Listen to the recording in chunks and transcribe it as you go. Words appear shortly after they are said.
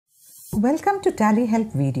Welcome to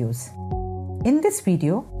TallyHelp videos. In this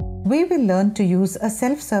video, we will learn to use a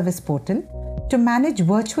self-service portal to manage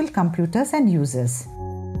virtual computers and users.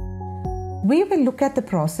 We will look at the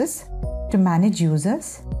process to manage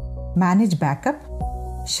users, manage backup,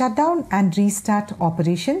 shut down and restart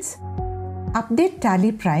operations, update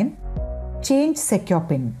TallyPrime, change secure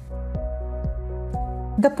PIN.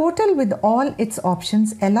 The portal with all its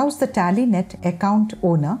options allows the TallyNet account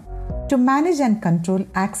owner to manage and control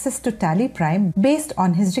access to TallyPrime based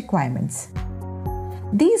on his requirements.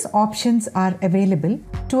 These options are available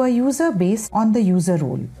to a user based on the user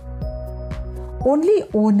role. Only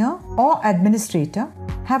owner or administrator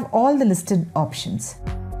have all the listed options.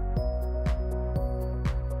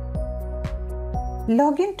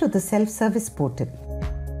 Log in to the self-service portal.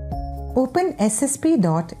 Open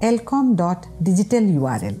ssp.elcom.digital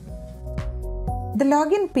URL. The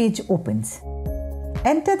login page opens.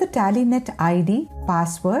 Enter the TallyNet ID,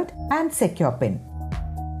 password and secure PIN.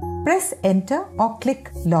 Press enter or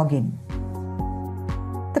click login.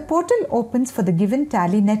 The portal opens for the given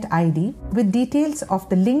TallyNet ID with details of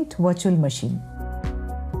the linked virtual machine.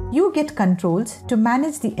 You get controls to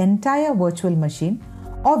manage the entire virtual machine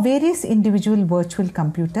or various individual virtual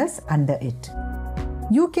computers under it.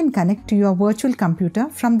 You can connect to your virtual computer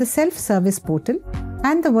from the self-service portal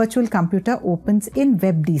and the virtual computer opens in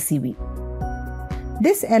WebDCV.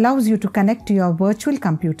 This allows you to connect to your virtual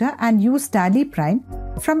computer and use TallyPrime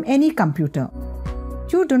from any computer.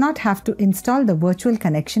 You do not have to install the virtual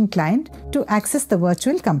connection client to access the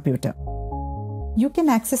virtual computer. You can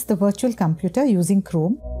access the virtual computer using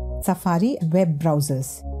Chrome, Safari, and web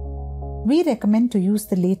browsers. We recommend to use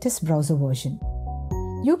the latest browser version.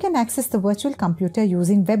 You can access the virtual computer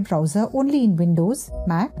using web browser only in Windows,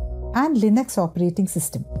 Mac, and Linux operating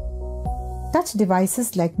system. Touch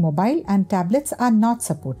devices like mobile and tablets are not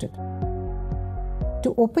supported.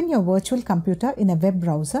 To open your virtual computer in a web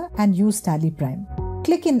browser and use TallyPrime,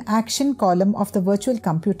 click in Action column of the virtual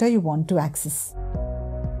computer you want to access.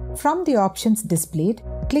 From the options displayed,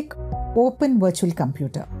 click Open Virtual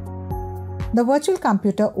Computer. The virtual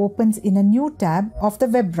computer opens in a new tab of the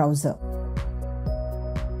web browser.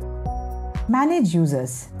 Manage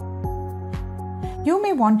users. You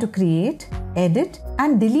may want to create, edit,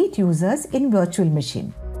 and delete users in virtual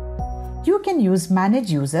machine. You can use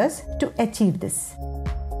Manage Users to achieve this.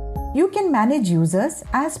 You can manage users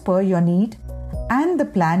as per your need and the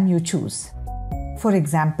plan you choose. For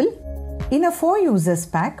example, in a 4 users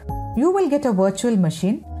pack, you will get a virtual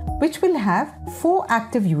machine which will have 4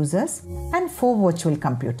 active users and 4 virtual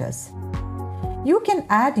computers. You can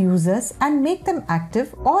add users and make them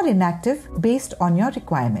active or inactive based on your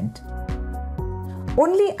requirement.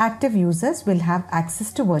 Only active users will have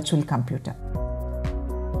access to virtual computer.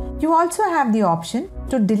 You also have the option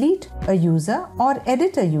to delete a user or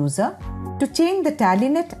edit a user to change the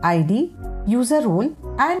TallyNet ID, user role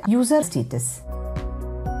and user status.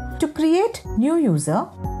 To create new user,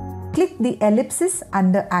 click the ellipsis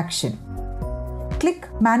under Action. Click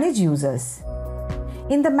Manage Users.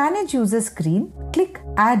 In the Manage User screen, click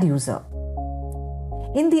Add User.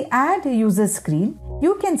 In the Add User screen,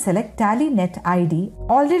 you can select TallyNet ID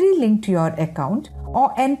already linked to your account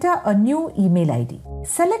or enter a new email ID.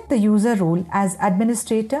 Select the user role as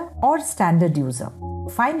administrator or standard user.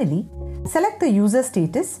 Finally, select the user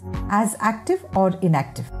status as active or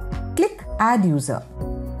inactive. Click Add User.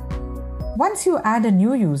 Once you add a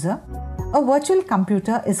new user, a virtual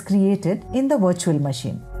computer is created in the virtual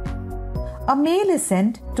machine. A mail is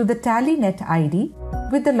sent to the TallyNet ID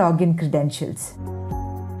with the login credentials.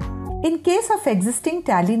 In case of existing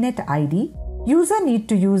TallyNet ID, user need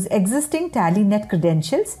to use existing TallyNet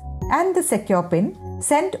credentials and the secure PIN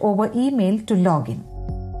sent over email to login.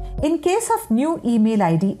 In case of new email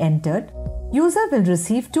ID entered, user will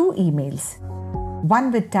receive 2 emails, one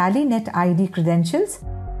with TallyNet ID credentials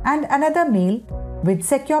and another mail with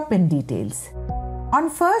secure PIN details. On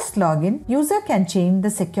first login, user can change the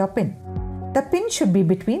secure PIN. The PIN should be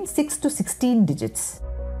between 6 to 16 digits.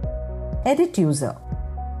 Edit user.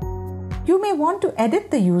 You may want to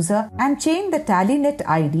edit the user and change the TallyNet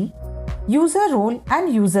ID, user role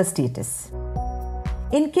and user status.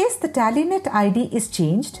 In case the TallyNet ID is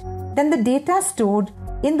changed, then the data stored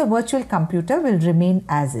in the virtual computer will remain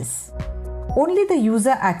as is. Only the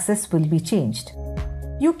user access will be changed.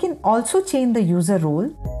 You can also change the user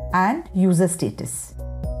role and user status.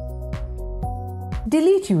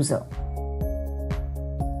 Delete user.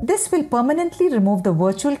 This will permanently remove the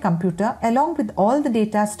virtual computer along with all the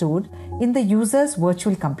data stored in the user's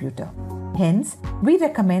virtual computer. Hence, we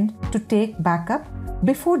recommend to take backup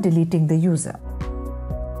before deleting the user.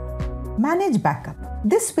 Manage backup.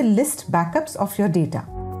 This will list backups of your data.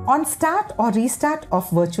 On start or restart of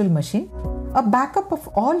virtual machine, a backup of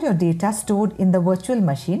all your data stored in the virtual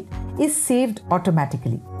machine is saved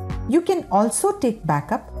automatically. You can also take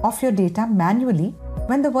backup of your data manually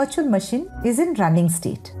when the virtual machine is in running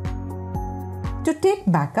state. To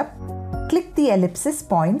take backup, click the ellipsis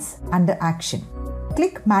points under Action.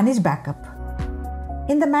 Click Manage Backup.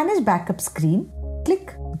 In the Manage Backup screen,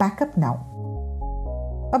 click Backup Now.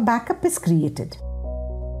 A backup is created.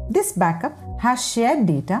 This backup has shared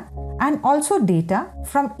data and also data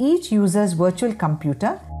from each user's virtual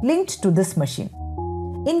computer linked to this machine.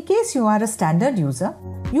 In case you are a standard user,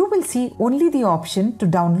 you will see only the option to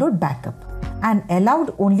download backup and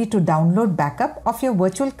allowed only to download backup of your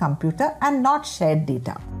virtual computer and not shared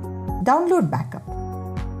data. Download backup.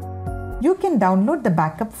 You can download the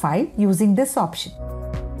backup file using this option.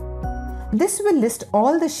 This will list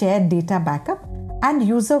all the shared data backup and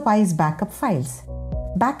user-wise backup files.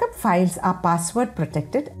 Backup files are password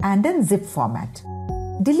protected and in zip format.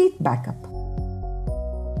 Delete backup.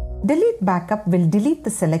 Delete backup will delete the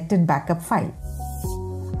selected backup file.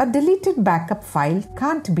 A deleted backup file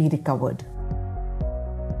can't be recovered.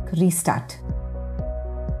 Restart.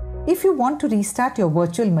 If you want to restart your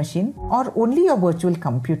virtual machine or only your virtual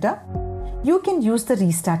computer, you can use the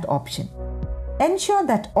restart option. Ensure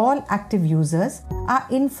that all active users are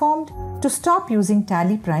informed to stop using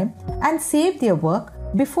TallyPrime and save their work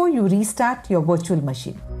before you restart your virtual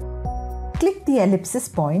machine. Click the ellipsis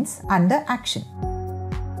points under Action.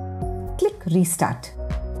 Click Restart.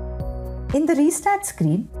 In the Restart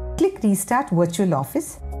screen, click Restart Virtual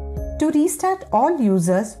Office to restart all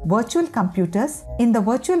users' virtual computers in the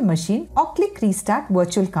virtual machine, or click Restart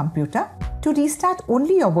Virtual Computer to restart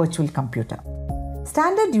only your virtual computer.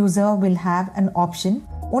 Standard user will have an option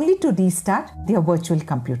only to restart their virtual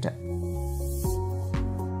computer.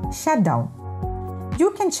 Shut down. You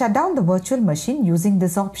can shut down the virtual machine using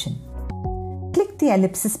this option. Click the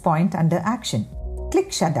ellipsis point under Action.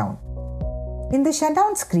 Click Shutdown. In the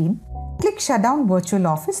Shutdown screen, click Shutdown Virtual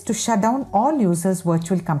Office to shut down all users'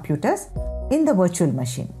 virtual computers in the virtual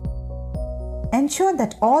machine. Ensure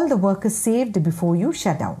that all the work is saved before you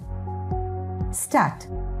shut down. Start.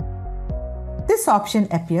 This option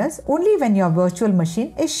appears only when your virtual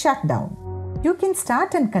machine is shut down. You can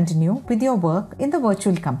start and continue with your work in the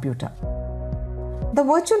virtual computer. The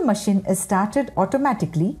virtual machine is started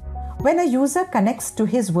automatically when a user connects to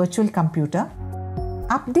his virtual computer.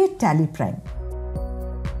 Update TallyPrime.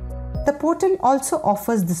 The portal also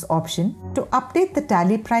offers this option to update the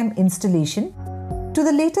TallyPrime installation to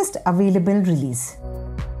the latest available release.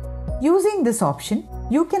 Using this option,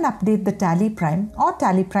 you can update the TallyPrime or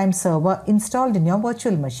TallyPrime server installed in your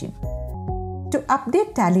virtual machine. To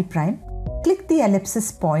update TallyPrime, click the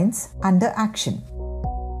ellipsis points under Action.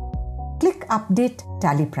 Click Update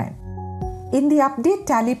TallyPrime. In the Update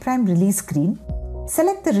TallyPrime release screen,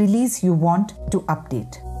 select the release you want to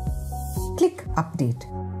update. Click Update.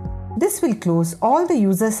 This will close all the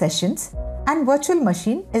user sessions and virtual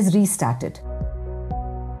machine is restarted.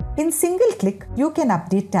 In single click, you can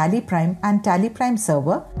update TallyPrime and TallyPrime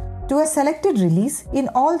server to a selected release in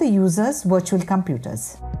all the users' virtual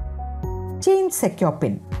computers. Change Secure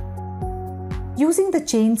PIN. Using the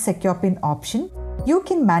Change Secure PIN option, you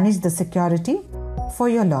can manage the security for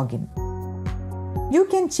your login. You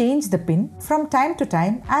can change the PIN from time to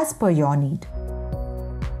time as per your need.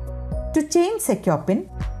 To change Secure PIN,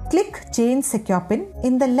 click Change Secure PIN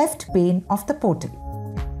in the left pane of the portal.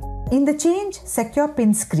 In the Change Secure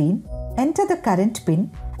PIN screen, enter the current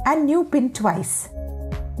PIN and new PIN twice.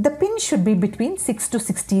 The PIN should be between 6 to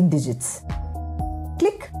 16 digits.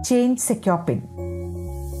 Click Change Secure PIN.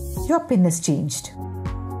 Your PIN is changed.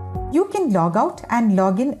 You can log out and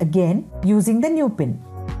log in again using the new PIN.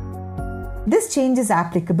 This change is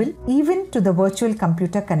applicable even to the virtual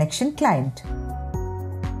computer connection client.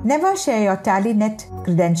 Never share your TallyNet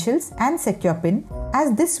credentials and secure PIN,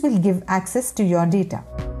 as this will give access to your data.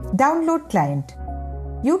 Download client.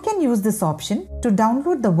 You can use this option to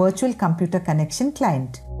download the virtual computer connection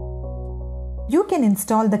client. You can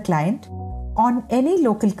install the client on any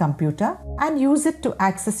local computer and use it to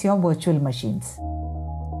access your virtual machines.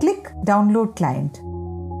 Click Download Client.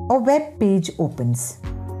 A web page opens.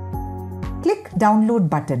 Click Download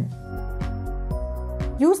button.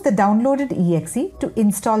 Use the downloaded exe to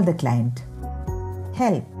install the client.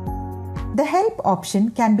 Help. The Help option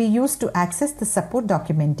can be used to access the support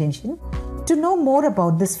documentation to know more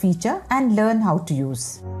about this feature and learn how to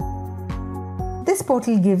use. This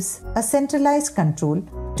portal gives a centralized control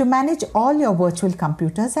to manage all your virtual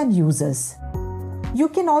computers and users. You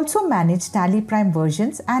can also manage TallyPrime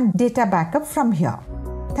versions and data backup from here.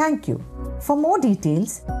 Thank you. For more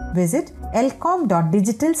details, visit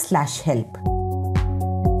lcom.digital/help.